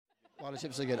Well, the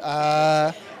chips are good.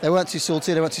 They weren't too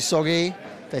salty, they weren't too soggy.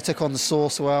 They took on the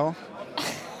sauce well.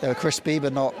 They were crispy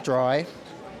but not dry.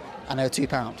 And they were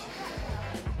 £2.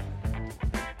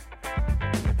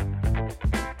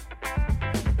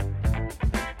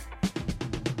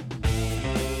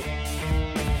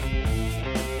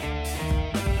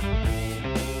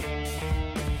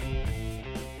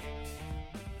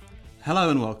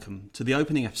 Hello and welcome to the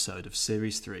opening episode of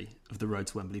Series 3 of the Road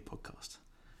to Wembley podcast.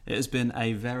 It has been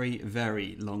a very,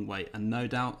 very long wait, and no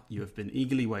doubt you have been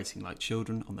eagerly waiting like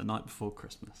children on the night before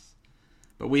Christmas.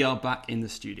 But we are back in the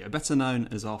studio, better known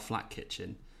as our flat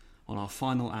kitchen, on our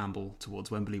final amble towards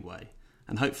Wembley Way,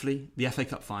 and hopefully the FA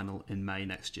Cup final in May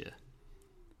next year.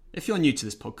 If you're new to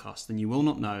this podcast, then you will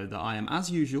not know that I am,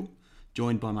 as usual,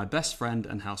 joined by my best friend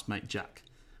and housemate Jack,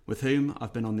 with whom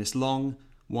I've been on this long,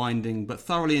 winding but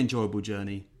thoroughly enjoyable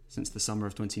journey since the summer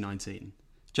of 2019.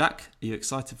 Jack, are you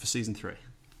excited for Season 3?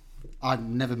 I've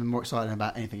never been more excited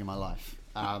about anything in my life.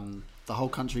 The whole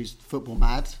country's football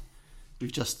mad.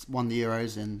 We've just won the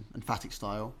Euros in emphatic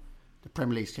style. The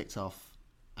Premier League's kicked off.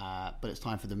 But it's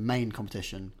time for the main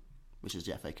competition, which is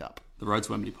the FA Cup. The Road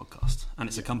to Wembley podcast. And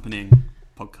its accompanying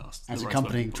podcast. And its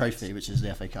accompanying trophy, which is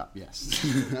the FA Cup, yes.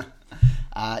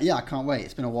 Yeah, I can't wait.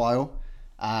 It's been a while.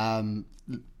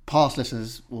 Past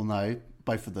listeners will know,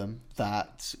 both of them,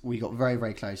 that we got very,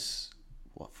 very close,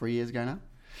 3 years ago now?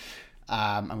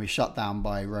 And we shut down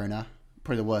by Rona.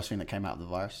 Probably the worst thing that came out of the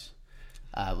virus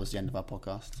was the end of our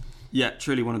podcast. Yeah,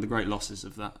 truly one of the great losses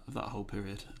of that whole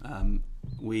period.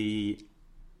 We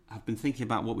have been thinking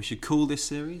about what we should call this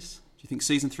series. Do you think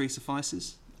Season 3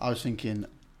 suffices? I was thinking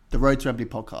the Road to Wembley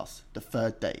podcast, the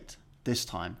third date. This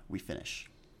time we finish.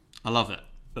 I love it.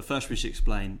 But first we should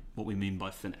explain what we mean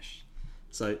by finish.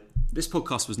 So this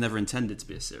podcast was never intended to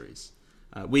be a series.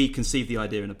 We conceived the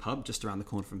idea in a pub just around the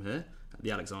corner from here, at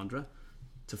the Alexandra,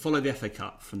 to follow the FA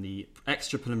Cup from the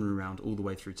extra preliminary round all the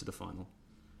way through to the final.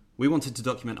 We wanted to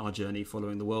document our journey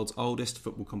following the world's oldest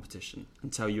football competition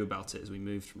and tell you about it as we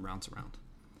moved from round to round.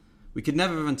 We could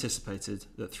never have anticipated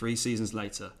that 3 seasons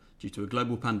later, due to a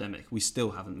global pandemic, we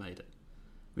still haven't made it.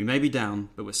 We may be down,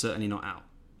 but we're certainly not out.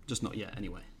 Just not yet,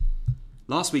 anyway.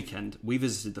 Last weekend, we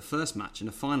visited the first match in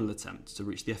a final attempt to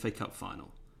reach the FA Cup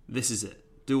final. This is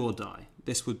it. Do or die.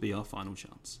 This would be our final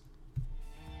chance.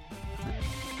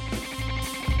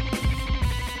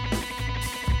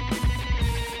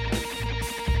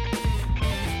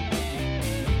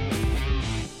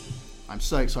 I'm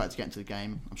so excited to get into the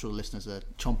game. I'm sure the listeners are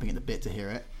chomping at the bit to hear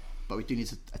it. But we do need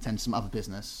to attend to some other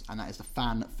business, and that is the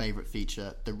fan favourite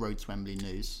feature, the Road to Wembley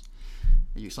news.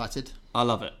 Are you excited? I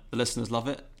love it. The listeners love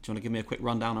it. Do you want to give me a quick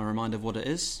rundown and reminder of what it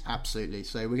is? Absolutely.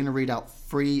 So we're going to read out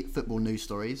 3 football news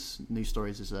stories. News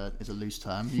stories is a loose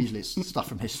term. Usually it's stuff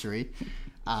from history.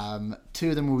 2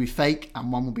 of them will be fake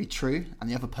and 1 will be true, and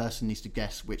the other person needs to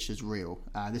guess which is real.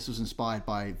 This was inspired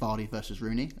by Vardy versus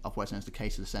Rooney, otherwise known as the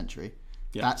case of the century.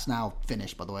 Yeah. That's now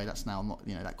finished, by the way. That's now not,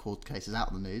 that court case is out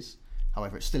of the news.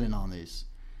 However, it's still in our news.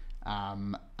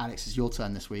 Alex, it's your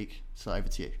turn this week, so over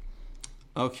to you.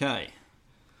 Okay.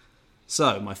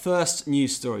 So, my first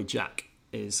news story, Jack,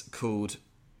 is called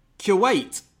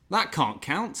Kuwait. That can't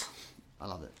count. I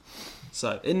love it.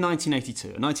 So, in 1982,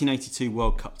 a 1982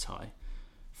 World Cup tie,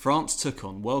 France took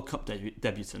on World Cup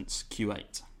debutants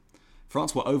Kuwait.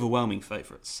 France were overwhelming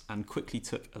favourites and quickly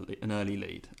took an early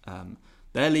lead.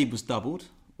 Their lead was doubled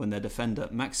when their defender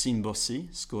Maxime Bossy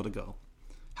scored a goal.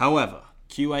 However,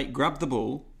 Kuwait grabbed the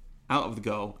ball out of the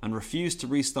goal and refused to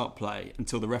restart play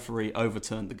until the referee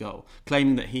overturned the goal,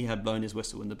 claiming that he had blown his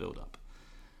whistle in the build-up.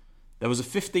 There was a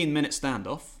 15-minute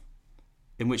standoff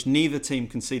in which neither team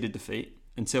conceded defeat,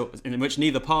 in which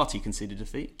neither party conceded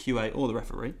defeat, Kuwait or the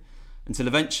referee, until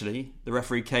eventually the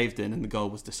referee caved in and the goal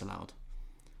was disallowed.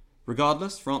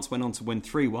 Regardless, France went on to win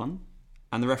 3-1,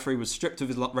 and the referee was stripped of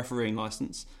his refereeing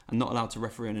licence and not allowed to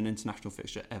referee in an international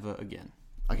fixture ever again.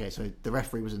 Okay, so the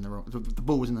referee was in the wrong. The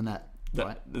ball was in the net.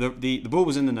 Right. The ball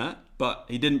was in the net, but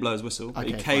he didn't blow his whistle.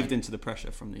 Okay, he caved into the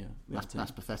pressure from the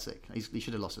That's pathetic. He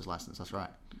should have lost his licence. That's right.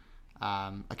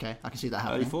 Okay, I can see that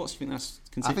happening. Early thoughts? You think that's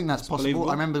I think that's possible.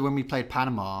 I remember when we played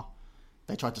Panama,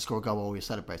 they tried to score a goal while we were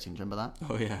celebrating. Do you remember that?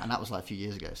 Oh yeah. And that was like a few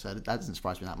years ago, so that doesn't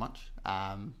surprise me that much.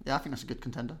 Yeah, I think that's a good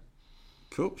contender.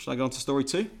 Cool. Shall I go on to story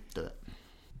 2? Do it.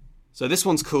 So this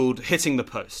one's called Hitting the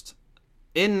Post.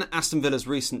 In Aston Villa's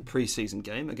recent pre-season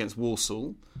game against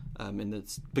Walsall, in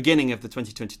the beginning of the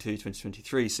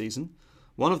 2022-2023 season,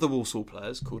 one of the Walsall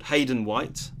players, called Hayden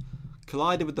White,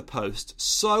 collided with the post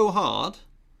so hard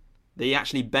that he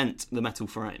actually bent the metal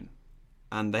frame.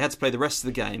 And they had to play the rest of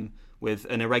the game with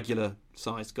an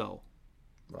irregular-sized goal.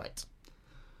 Right.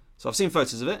 So I've seen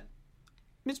photos of it.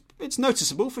 It's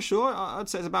noticeable for sure. I'd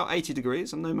say it's about 80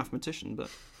 degrees. I'm no mathematician, but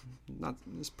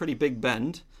it's a pretty big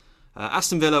bend.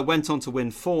 Aston Villa went on to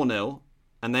win 4-0,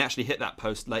 and they actually hit that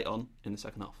post late on in the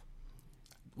second half.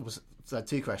 So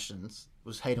 2 questions.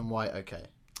 Was Hayden White okay?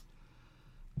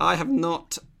 I have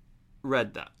not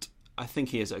read that. I think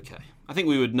he is okay. I think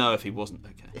we would know if he wasn't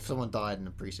okay. If someone died in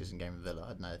a pre-season game with Villa,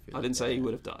 I'd know if he was I didn't say he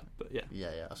would have died, but yeah.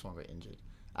 Yeah, someone got injured.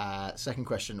 Second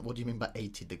question, what do you mean by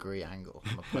 80-degree angle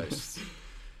on a post?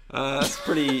 It's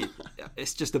pretty...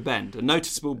 It's just a bend, a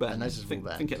noticeable bend. A noticeable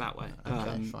bend. Think it that way.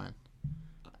 Okay, fine.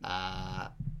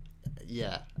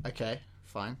 Yeah, okay,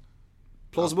 fine.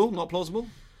 Plausible, not plausible?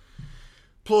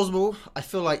 Plausible. I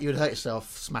feel like you would hurt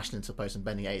yourself smashing into a post and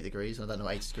bending 80 degrees. I don't know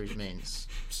what 80 degrees means.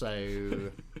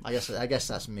 So I guess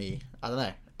that's me. I don't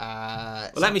know.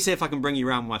 Let me see if I can bring you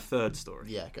around my third story.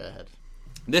 Yeah, go ahead.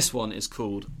 This one is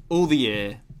called All the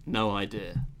Year, No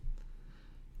Idea.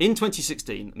 In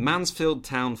 2016, Mansfield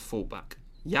Town fullback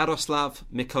Yaroslav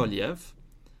Mikoliev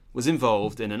was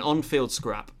involved in an on-field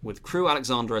scrap with Crewe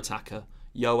Alexandra attacker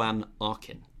Johan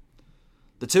Arkin.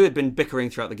 The two had been bickering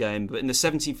throughout the game, but in the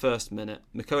 71st minute,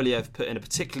 Mikoliev put in a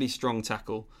particularly strong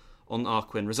tackle on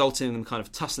Arkin, resulting in them kind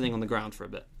of tussling on the ground for a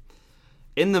bit.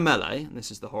 In the melee, and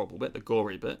this is the horrible bit, the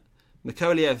gory bit,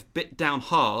 Mikoliev bit down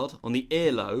hard on the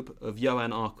earlobe of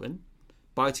Johan Arkin,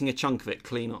 biting a chunk of it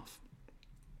clean off.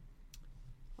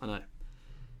 I know.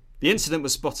 The incident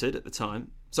wasn't spotted at the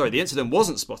time,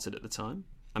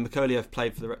 and Mikoliev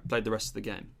played the rest of the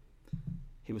game.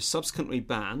 He was subsequently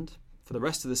banned for the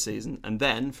rest of the season and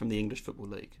then from the English Football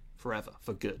League forever,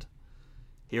 for good.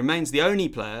 He remains the only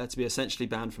player to be essentially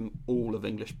banned from all of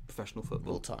English professional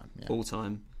football. All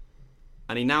time.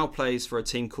 And he now plays for a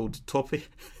team called Torpedo...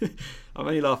 I'm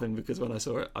only laughing because when I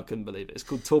saw it, I couldn't believe it. It's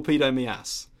called Torpedo Me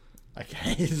Ass.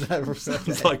 Okay, is that okay?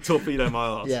 Sounds like Torpedo My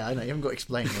Arse. Yeah, I know. You haven't got to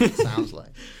explain what it sounds like.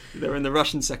 They're in the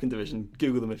Russian second division.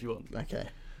 Google them if you want. Okay.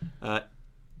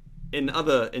 In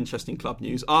other interesting club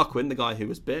news, Arkin, the guy who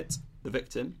was bit, the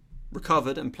victim,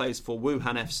 recovered and plays for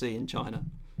Wuhan FC in China.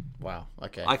 Wow.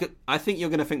 Okay. I think you're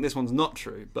going to think this one's not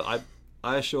true, but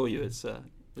I assure you it's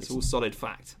all solid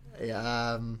fact.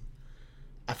 Yeah.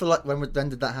 I feel like when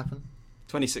did that happen?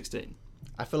 2016.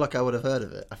 I feel like I would have heard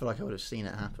of it. I feel like I would have seen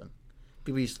it happen.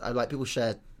 People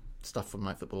share stuff from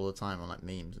like football all the time on like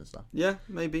memes and stuff. Yeah,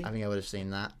 maybe. I think I would have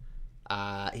seen that.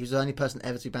 He was the only person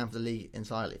ever to be banned for the league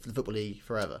entirely, for the Football League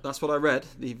forever. That's what I read.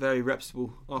 The very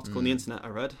reputable article on the internet I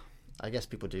read. I guess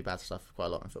people do bad stuff quite a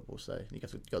lot in football, so you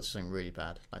got to do something really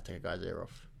bad, like take a guy's ear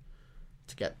off,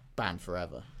 to get banned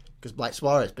forever. Because like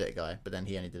Suarez bit a guy, but then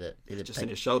he only did it. He did just in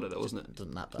his shoulder, though, wasn't it? It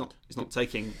wasn't that bad. He's not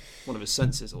taking one of his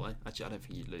senses away. Actually, I don't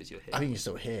think you'd lose your hearing. I think you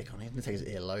still hear, can't he? He's going to take his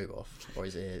earlobe off, or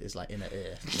his ear is like inner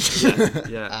ear.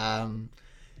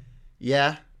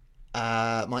 Yeah.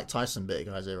 Mike Tyson bit a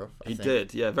guy's ear off. He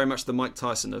did, yeah. Very much the Mike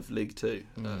Tyson of League Two,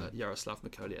 Yaroslav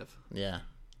Mikoliev. Yeah,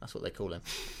 that's what they call him.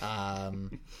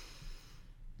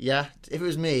 Yeah, if it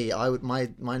was me, my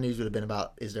news would have been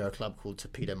about, is there a club called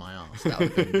Torpedo My Arse? That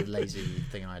would have been the lazy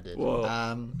thing I did. Well,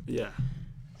 yeah.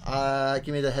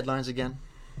 Give me the headlines again.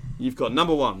 You've got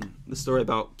number one, the story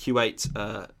about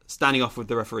Q8 standing off with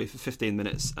the referee for 15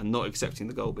 minutes and not accepting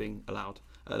the goal being allowed.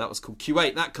 That was called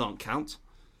Q8, that can't count.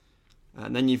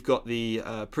 And then you've got the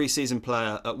pre-season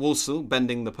player at Walsall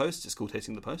bending the post, it's called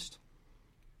hitting the post.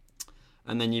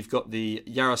 And then you've got the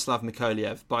Yaroslav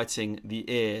Mikoliev biting the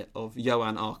ear of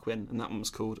Johan Arkin, and that one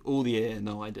was called All the Ear,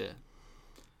 No Idea.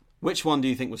 Which one do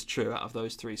you think was true out of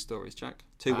those three stories, Jack?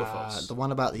 Two were false. The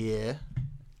one about the ear,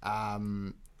 I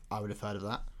would have heard of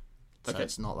that. So okay.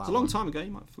 It's not that. It's a long time ago, you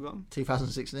might have forgotten.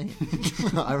 2016.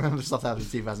 I remember stuff that happened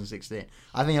in 2016.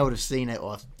 I think I would have seen it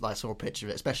or like saw a picture of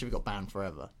it, especially if it got banned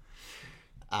forever.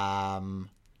 The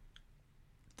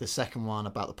second one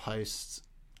about the post,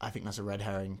 I think that's a red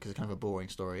herring because it's kind of a boring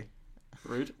story.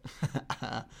 Rude.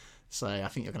 So I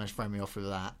think you're going to throw me off with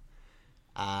that.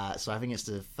 So I think it's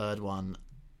the third one.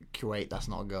 Kuwait, that's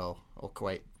not a goal. Or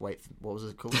Kuwait, wait, what was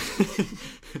it called?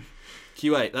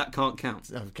 Q8, that can't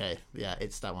count. Okay, yeah,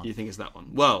 it's that one. You think it's that one?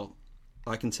 Well,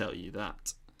 I can tell you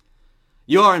that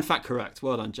you are in fact correct.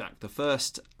 Well done, Jack. The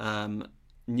first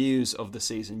news of the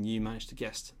season, you managed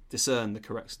to discern the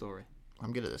correct story.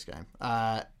 I'm good at this game.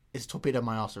 Is Torpedo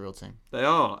My Arse a real team? They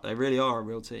are. They really are a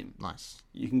real team. Nice.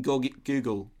 You can go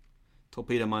Google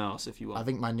Torpedo My Arse if you want. I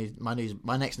think my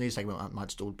next news segment might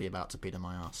just all be about Torpedo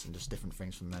My Arse and just different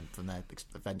things from their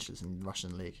adventures in the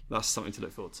Russian league. That's something to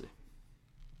look forward to.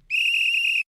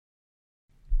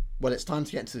 Well, it's time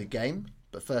to get into the game,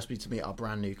 but first we need to meet our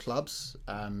brand new clubs.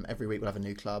 Every week we'll have a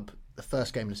new club. The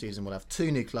first game of the season we'll have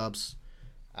two new clubs,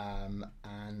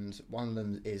 and one of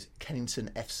them is Kennington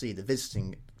FC, the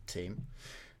visiting team.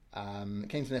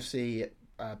 Kennington FC,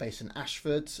 based in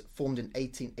Ashford, formed in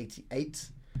 1888.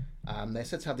 They're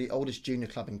said to have the oldest junior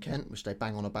club in Kent, which they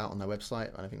bang on about on their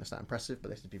website. I don't think that's that impressive, but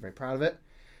they should be very proud of it.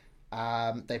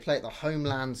 They play at the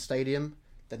Homeland Stadium.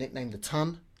 They're nicknamed the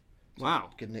Ton. Wow.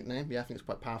 Good nickname. Yeah, I think it's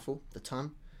quite powerful. The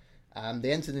Ton.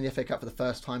 They entered in the FA Cup for the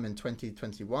first time in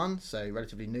 2021, so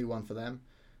relatively new one for them.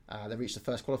 They reached the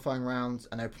first qualifying round,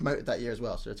 and they were promoted that year as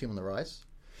well, so they're a team on the rise.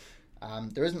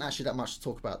 There isn't actually that much to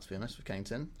talk about, to be honest, with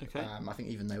Kennington. Okay. I think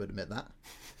even they would admit that.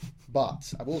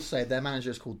 But I will say their manager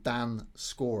is called Dan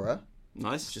Scorer,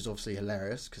 Nice. which is obviously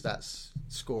hilarious because that's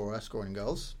scorer, scoring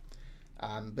goals.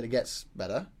 But it gets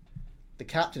better. The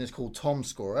captain is called Tom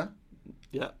Scorer.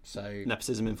 Yeah. So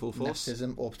Nepotism in full force.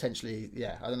 nepotism, or potentially,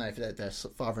 I don't know if they're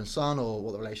father and son or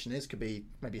what the relation is. Could be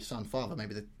maybe son father.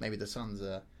 Maybe the son's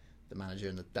the manager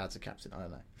and the dad's a captain. I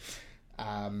don't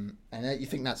know. And you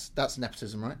think that's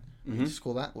nepotism, right? Mm-hmm. Just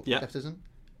call that Yeah. nepotism.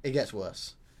 It gets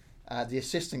worse. The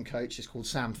assistant coach is called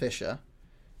Sam Fisher,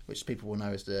 which people will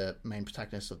know as the main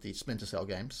protagonist of the Splinter Cell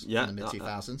games in the mid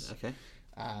 2000s. Okay.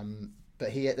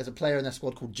 But there's a player in their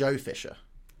squad called Joe Fisher.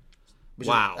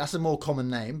 Wow. That's a more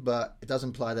common name, but it does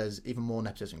imply there's even more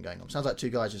nepotism going on. Sounds like two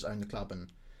guys just own the club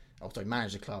and also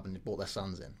manage the club and brought their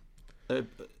sons in.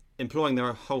 Employing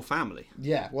their whole family.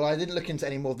 Yeah, well, I didn't look into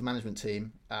any more of the management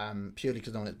team, purely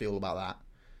because I don't want it to be all about that.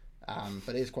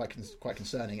 But it is quite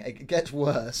concerning. It gets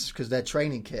worse because their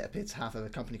training kit appears to have a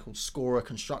company called Scorer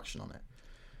Construction on it.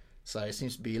 So it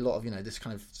seems to be a lot of this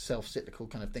kind of self-cyclical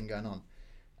kind of thing going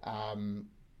on.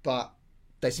 But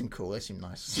they seem cool. They seem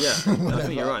nice. Yeah, I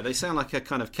think you're right. They sound like a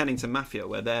kind of Kennington mafia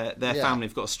where their family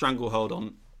have got a stranglehold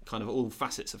on kind of all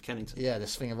facets of Kennington. Yeah,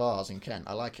 this thing of ours in Kent.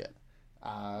 I like it.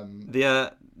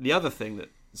 The other thing that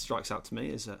strikes out to me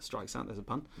is strikes out. There's a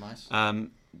pun. Nice.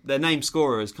 Their name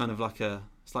Scorer is kind of like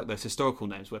it's like those historical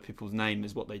names where people's name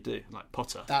is what they do, like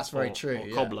Potter. That's very true. Or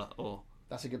yeah. Cobbler. Or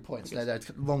that's a good point. So they're a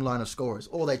long line of scorers,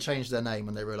 or they changed their name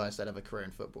when they realised they'd have a career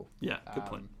in football. yeah, good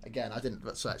point. Again, I didn't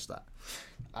research that.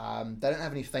 They don't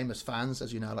have any famous fans,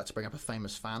 as you know. I like to bring up a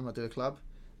famous fan when I do a club.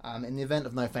 In the event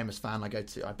of no famous fan, I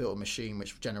built a machine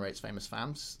which generates famous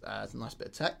fans. It's a nice bit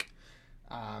of tech.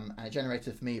 And it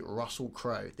generated for me Russell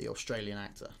Crowe, the Australian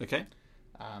actor. Okay.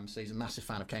 So he's a massive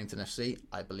fan of Kennington FC.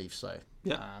 I believe so.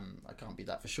 Yeah. I can't be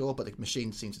that for sure, but the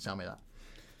machine seems to tell me that.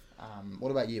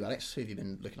 What about you, Alex? Who have you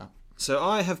been looking up? So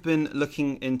I have been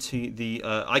looking into the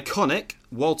iconic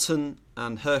Walton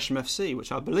and Hersham FC,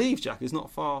 which I believe, Jack, is not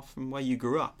far from where you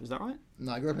grew up. Is that right?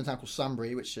 No, I grew up in a town called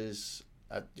Sunbury, which is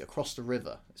across the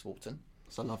river. It's Walton.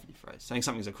 It's a lovely phrase. Saying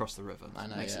something's across the river I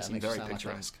know, makes it seem makes very sound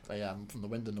picturesque. Like I'm from the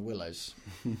wind and the willows.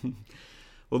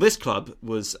 Well, this club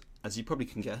was, as you probably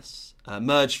can guess,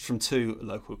 merged from two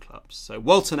local clubs. So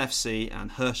Walton FC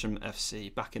and Hersham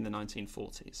FC back in the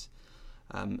 1940s.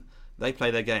 They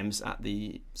play their games at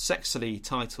the sexily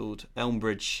titled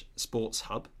Elmbridge Sports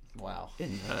Hub. Wow.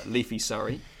 In leafy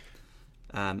Surrey.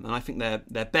 And I think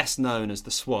they're best known as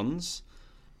the Swans.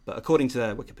 But according to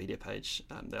their Wikipedia page,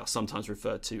 they are sometimes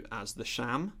referred to as the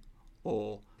Sham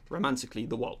or romantically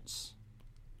the Waltz.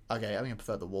 Okay, I think I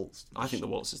prefer the Waltz. I think the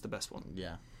Waltz is the best one.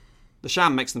 Yeah. The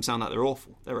Sham makes them sound like they're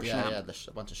awful. They're a sham. Yeah,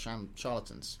 a bunch of sham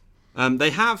charlatans. They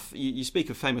have, you speak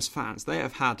of famous fans, they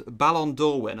have had Ballon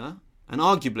d'Or winner and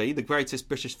arguably the greatest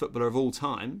British footballer of all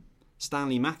time,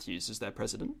 Stanley Matthews, as their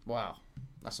president. Wow,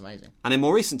 that's amazing. And in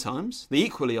more recent times, the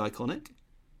equally iconic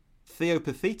Theo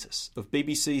Paphitis of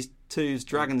BBC Two's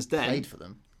Dragon's Den played for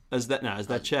them as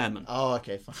their chairman. Oh,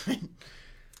 okay, fine.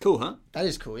 Cool, huh? That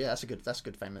is cool. Yeah, that's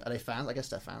good. Famous. Are they fans? I guess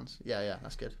they're fans. Yeah,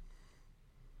 that's good.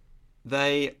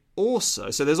 They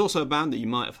also, so there's also a band that you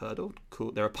might have heard of.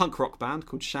 They're a punk rock band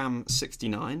called Sham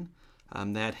 69.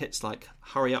 They had hits like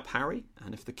Hurry Up Harry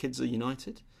and If the Kids Are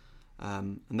United.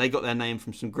 And they got their name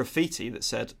from some graffiti that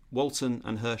said Walton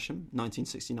and Hersham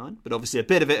 1969. But obviously a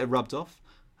bit of it had rubbed off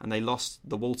and they lost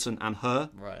the Walton and Her.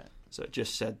 Right. So it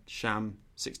just said Sham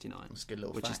 69, That's a good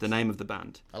little which fact. is the name of the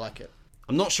band. I like it.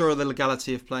 I'm not sure of the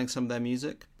legality of playing some of their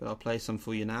music, but I'll play some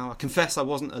for you now. I confess I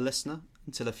wasn't a listener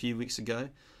until a few weeks ago,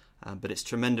 but it's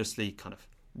tremendously kind of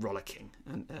rollicking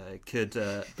and could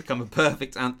become a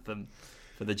perfect anthem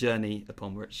for the journey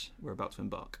upon which we're about to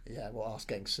embark. Yeah, well, us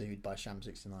getting sued by Sham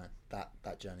 69.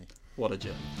 That journey. What a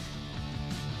journey.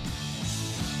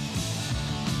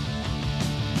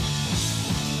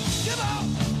 Come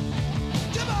on!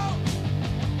 Come on!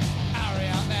 Hurry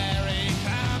up, Mary,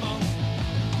 come on!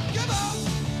 Come on!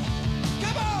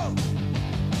 Come on!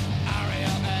 Hurry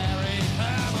up, Mary,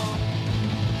 come on!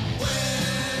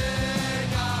 We're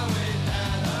going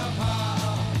down the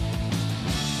park.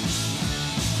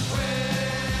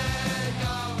 We're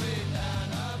going down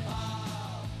the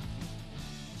park.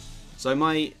 So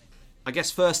I guess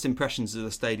first impressions of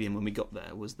the stadium when we got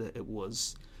there was that it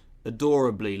was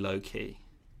adorably low key.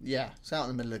 Yeah, it's out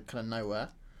in the middle of kind of nowhere.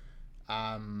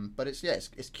 But it's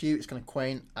cute, it's kind of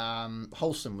quaint.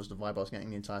 Wholesome was the vibe I was getting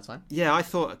the entire time. Yeah, I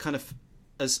thought kind of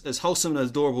as wholesome and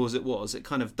adorable as it was, it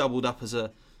kind of doubled up as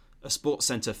a sports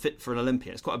centre fit for an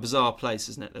Olympian. It's quite a bizarre place,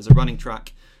 isn't it? There's a running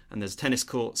track and there's tennis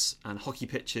courts and hockey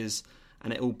pitches,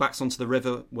 and it all backs onto the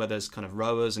river where there's kind of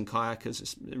rowers and kayakers.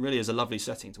 It really is a lovely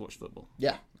setting to watch football.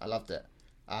 Yeah, I loved it.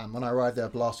 When I arrived there,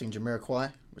 blasting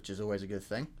Jamiroquai, which is always a good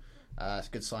thing. It's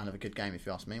a good sign of a good game, if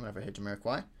you ask me, whenever I hear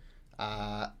Jamiroquai.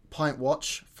 Pint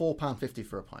watch, £4.50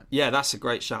 for a pint. Yeah, that's a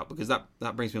great shout, because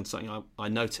that brings me on to something I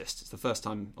noticed. It's the first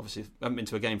time, obviously, I haven't been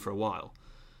to a game for a while.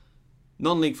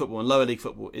 Non-league football and lower league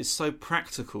football is so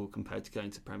practical compared to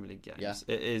going to Premier League games. Yeah.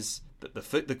 It is. The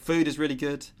food is really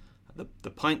good.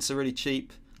 The pints are really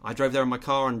cheap. I drove there in my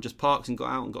car and just parked and got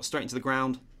out and got straight into the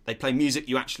ground. They play music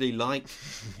you actually like.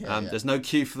 There's no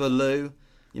queue for the loo.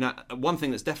 You know, one thing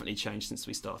that's definitely changed since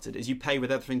we started is you pay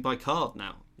with everything by card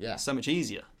now. Yeah. It's so much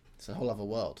easier. It's a whole other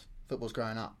world. Football's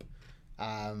growing up.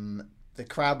 The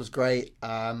crowd was great.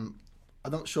 I'm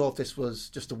not sure if this was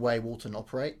just the way Walton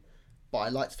operate, but I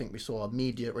like to think we saw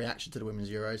immediate reaction to the Women's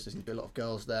Euros. There seemed to be a lot of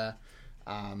girls there,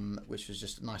 which was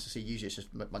just nice to see. Usually it's just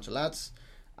a bunch of lads.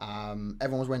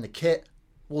 Everyone was wearing the kit.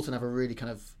 Walton have a really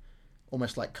kind of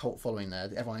almost like cult following there.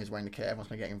 Everyone is wearing the kit. Everyone's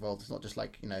going to get involved. It's not just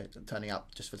like, turning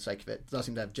up just for the sake of it. It does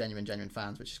seem to have genuine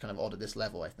fans, which is kind of odd at this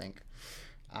level, I think.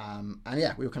 And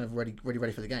yeah, we were kind of ready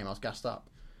for the game. I was gassed up.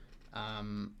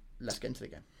 Let's get into the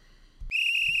game.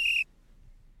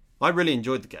 I really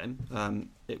enjoyed the game.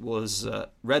 It was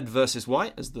red versus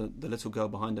white, as the little girl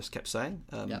behind us kept saying.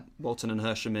 Walton and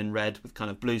Hersham in red with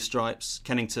kind of blue stripes.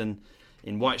 Kennington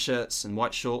in white shirts and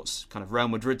white shorts, kind of Real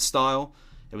Madrid style.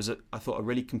 It was, I thought, a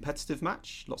really competitive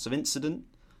match. Lots of incident.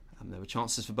 There were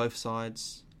chances for both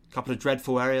sides. A couple of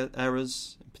dreadful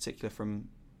errors, in particular from,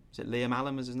 is it Liam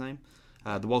Allen was his name?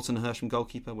 The Walton and Hersham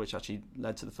goalkeeper, which actually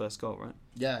led to the first goal, right?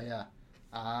 Yeah.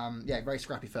 Very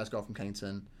scrappy first goal from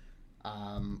Kennington.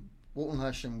 Walton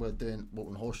Horsham,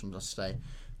 I should say,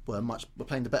 were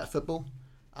playing the better football.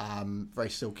 Very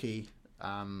silky.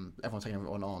 Everyone taking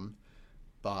everyone on,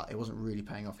 but it wasn't really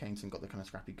paying off. Kennington got the kind of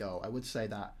scrappy goal. I would say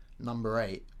that number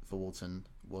 8 for Walton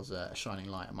was a shining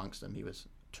light amongst them. He was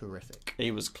terrific. He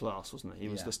was class, wasn't he? He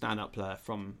was the stand-up player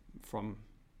from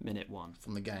minute one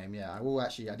from the game. Yeah, I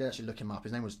did actually look him up.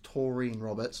 His name was Taureen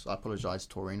Roberts. I apologise,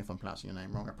 Taureen, if I'm pronouncing your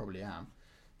name wrong. I probably am.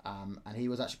 And he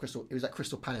was actually at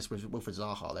Crystal Palace with Wilfred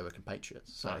Zaha. They were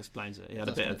compatriots. So that explains it. He had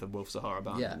a bit of the Wilf Zaha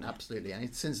about him. Yeah, absolutely.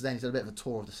 And since then, he's had a bit of a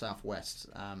tour of the southwest.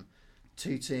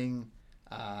 Tooting,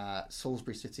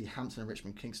 Salisbury City, Hampton and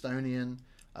Richmond Kingstonian,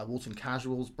 Walton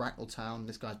Casuals, Bracknell Town.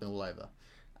 This guy's been all over.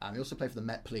 He also played for the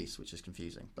Met Police, which is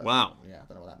confusing. But, wow. Yeah, I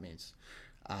don't know what that means.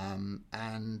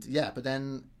 But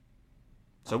then...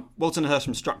 So Walton and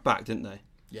Hersham struck back, didn't they?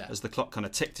 Yeah. As the clock kind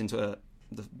of ticked into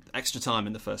the extra time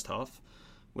in the first half,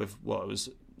 with what was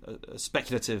a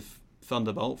speculative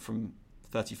thunderbolt from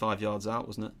 35 yards out,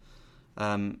 wasn't it?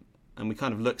 And we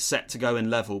kind of looked set to go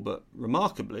in level, but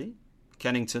remarkably,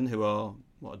 Kennington, who are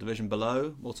a division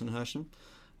below Walton and Hersham,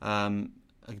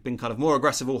 have been kind of more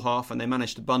aggressive all half, and they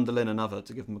managed to bundle in another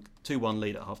to give them a 2-1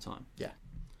 lead at half time. Yeah.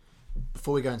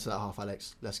 Before we go into that half,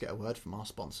 Alex, let's get a word from our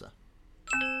sponsor.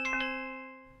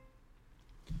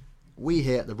 We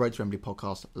here at the Road to Wembley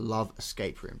podcast love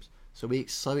escape rooms, so we're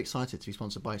so excited to be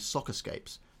sponsored by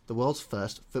Soccerscapes, the world's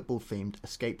first football-themed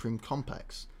escape room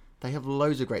complex. They have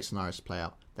loads of great scenarios to play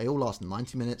out. They all last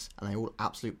 90 minutes and they're all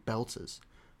absolute belters.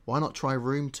 Why not try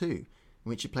Room 2, in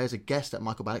which you play as a guest at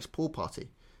Michael Ballack's pool party?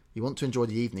 You want to enjoy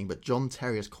the evening, but John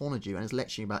Terry has cornered you and is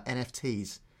lecturing about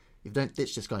NFTs. If you don't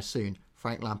ditch this guy soon,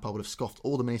 Frank Lampard would have scoffed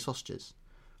all the mini sausages.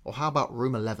 Or how about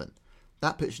Room 11?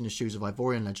 That puts you in the shoes of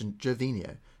Ivorian legend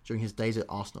Gervinho during his days at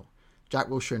Arsenal. Jack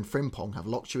Wilshere and Frimpong have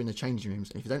locked you in the changing rooms,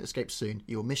 and if you don't escape soon,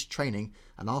 you will miss training,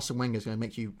 and Arsene Wenger is going to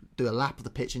make you do a lap of the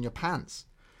pitch in your pants.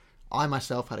 I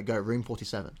myself had a go at Room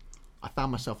 47. I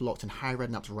found myself locked in Harry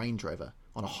Redknapp's Range Rover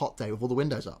on a hot day with all the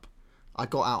windows up. I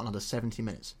got out in under 70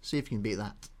 minutes. See if you can beat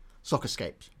that.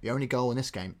 Soccerscapes. The only goal in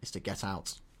this game is to get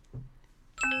out.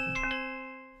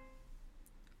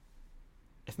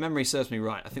 If memory serves me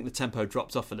right, I think the tempo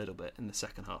dropped off a little bit in the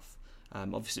second half.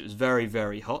 Obviously, it was very,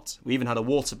 very hot. We even had a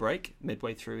water break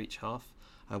midway through each half,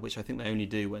 which I think they only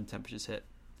do when temperatures hit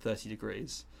 30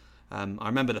 degrees. I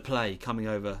remember the play coming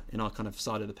over in our kind of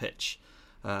side of the pitch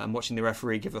and watching the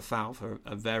referee give a foul for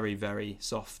a very, very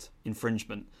soft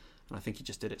infringement. And I think he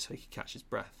just did it so he could catch his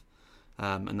breath.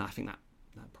 And I think that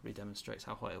probably demonstrates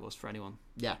how hot it was for anyone.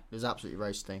 Yeah, it was absolutely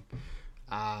roasting.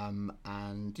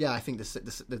 And yeah, I think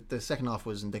the second half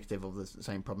was indicative of the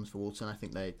same problems for Walton. I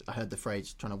think I heard the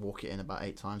phrase trying to walk it in about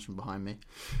 8 times from behind me.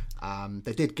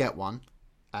 They did get one.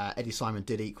 Eddie Simon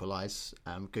did equalise.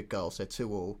 Good goal, so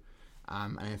 2-2.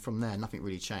 And then from there, nothing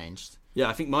really changed. Yeah,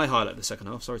 I think my highlight of the second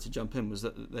half, sorry to jump in, was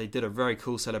that they did a very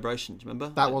cool celebration. Do you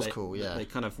remember? That was cool, yeah. They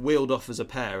kind of wheeled off as a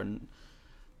pair, and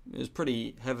it was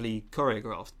pretty heavily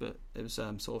choreographed, but it was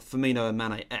sort of Firmino and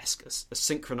Mane-esque, a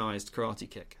synchronised karate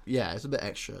kick. Yeah, it's a bit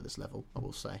extra at this level, I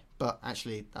will say. But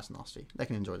actually, that's nasty. They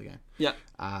can enjoy the game. Yeah.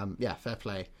 Yeah, fair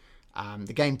play.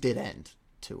 The game did end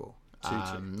 2-2.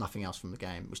 2-2. Nothing else from the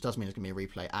game, which does mean there's going to be a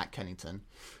replay at Kennington.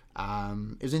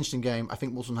 It was an interesting game. I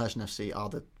think Walton Hersham FC are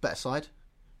the better side,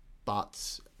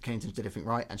 but Kennington did everything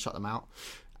right and shut them out.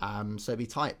 So it'd be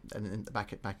tight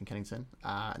back in Kennington.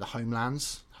 The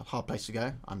Homelands, a hard place to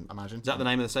go, I imagine. Is that the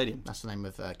name of the stadium? That's the name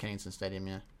of Kennington Stadium,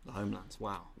 yeah. The Homelands,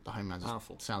 wow. The Homelands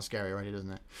Powerful. Sounds scary already,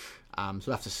 doesn't it? So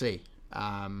we'll have to see.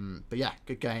 But yeah,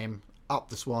 good game. Up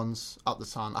the Swans, up the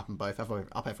Sun, up them both,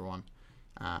 up everyone.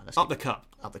 Up the cup.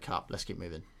 Up the cup. Let's keep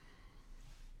moving.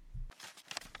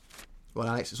 Well,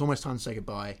 Alex, it's almost time to say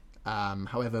goodbye.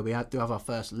 However, we do have our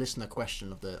first listener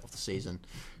question of the season.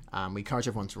 We encourage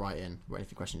everyone to write in any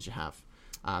questions you have.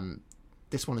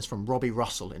 This one is from Robbie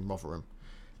Russell in Rotherham.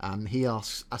 He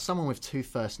asks, as someone with 2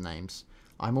 first names,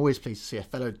 I'm always pleased to see a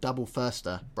fellow double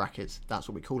firster, brackets, that's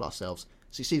what we call ourselves,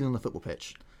 succeeding on the football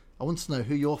pitch. I want to know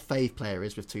who your fave player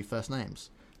is with 2 first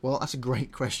names. Well, that's a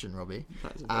great question, Robbie.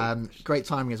 That is a great question. Great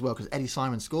timing as well, because Eddie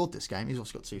Simon scored this game. He's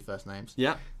also got 2 first names.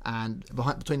 Yeah. And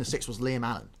between the 6 was Liam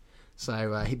Allen.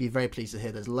 So he'd be very pleased to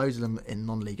hear there's loads of them in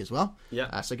non-league as well.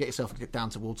 Yeah. So get yourself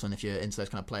down to Walton if you're into those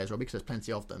kind of players, Robbie, because there's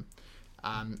plenty of them.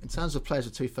 In terms of players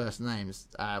with 2 first names,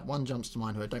 one jumps to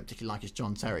mind who I don't particularly like is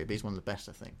John Terry, but he's one of the best,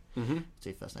 I think.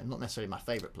 2 first names. Not necessarily my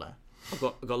favourite player. I've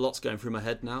got lots going through my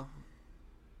head now.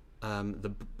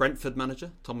 The Brentford manager,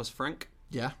 Thomas Frank.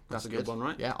 Yeah, That's a good one,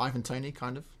 right? Yeah, Ivan Toney,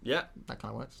 kind of. Yeah. That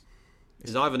kind of works.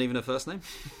 Is Ivan even a first name?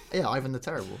 Yeah, Ivan the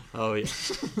Terrible. Oh, yeah.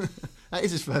 That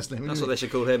is his first name. That's isn't what they should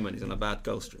call him when he's on a bad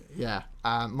goal streak. it? Yeah.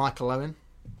 Michael Owen.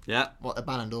 Yeah. What, a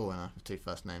Ballon d'Or winner with 2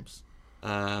 first names.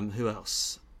 Who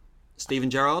else? Stephen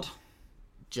Gerrard.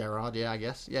 Gerrard, yeah, I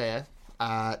guess. Yeah.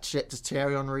 Does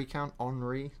Thierry Henry count?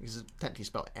 Henry? Because it's technically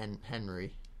spelled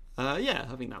Henry. Yeah,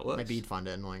 I think that works. Maybe you'd find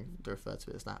it annoying to refer to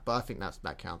it as that, but I think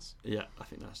that counts. Yeah, I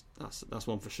think that's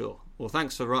one for sure. Well,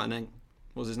 thanks for writing in.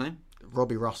 What was his name?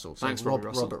 Robbie Russell. So Thanks, Robbie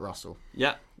Russell. Robert Russell.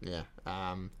 Yeah. Yeah.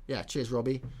 Cheers,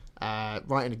 Robbie.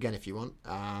 Write in again if you want.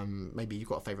 Maybe you've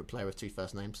got a favourite player with 2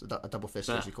 first names, a double fist,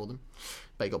 as you call them.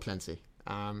 But you got plenty.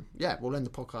 We'll end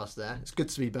the podcast there. It's good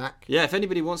to be back. Yeah, if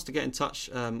anybody wants to get in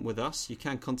touch with us, you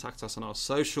can contact us on our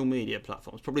social media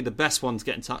platforms. Probably the best one to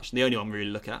get in touch, and the only one we really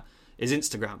look at, is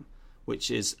Instagram, which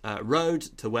is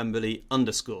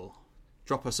road-to-Wembley_.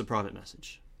 Drop us a private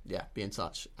message. Yeah, be in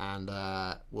touch, and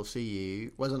we'll see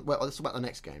you. Well, let's talk about the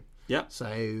next game. Yeah.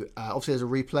 So obviously there's a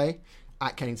replay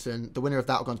at Kennington. The winner of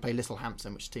that will go on to play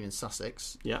Littlehampton, which is a team in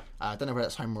Sussex. Yeah. I don't know whether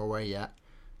that's home or away yet.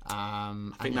 I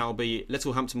think that will be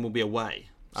Littlehampton will be away.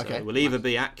 So Okay, it will either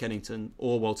be at Kennington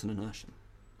or Walton and Hersham.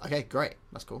 Okay, great.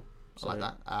 That's cool. I like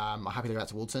that. I'm happy to go out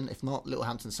to Walton. If not,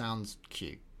 Littlehampton sounds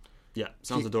cute. Yeah,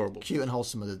 sounds adorable. Cute and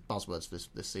wholesome are the buzzwords for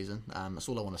this season. That's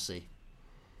all I want to see.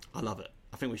 I love it.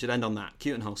 I think we should end on that.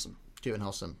 Cute and wholesome. Cute and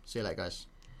wholesome. See you later, guys.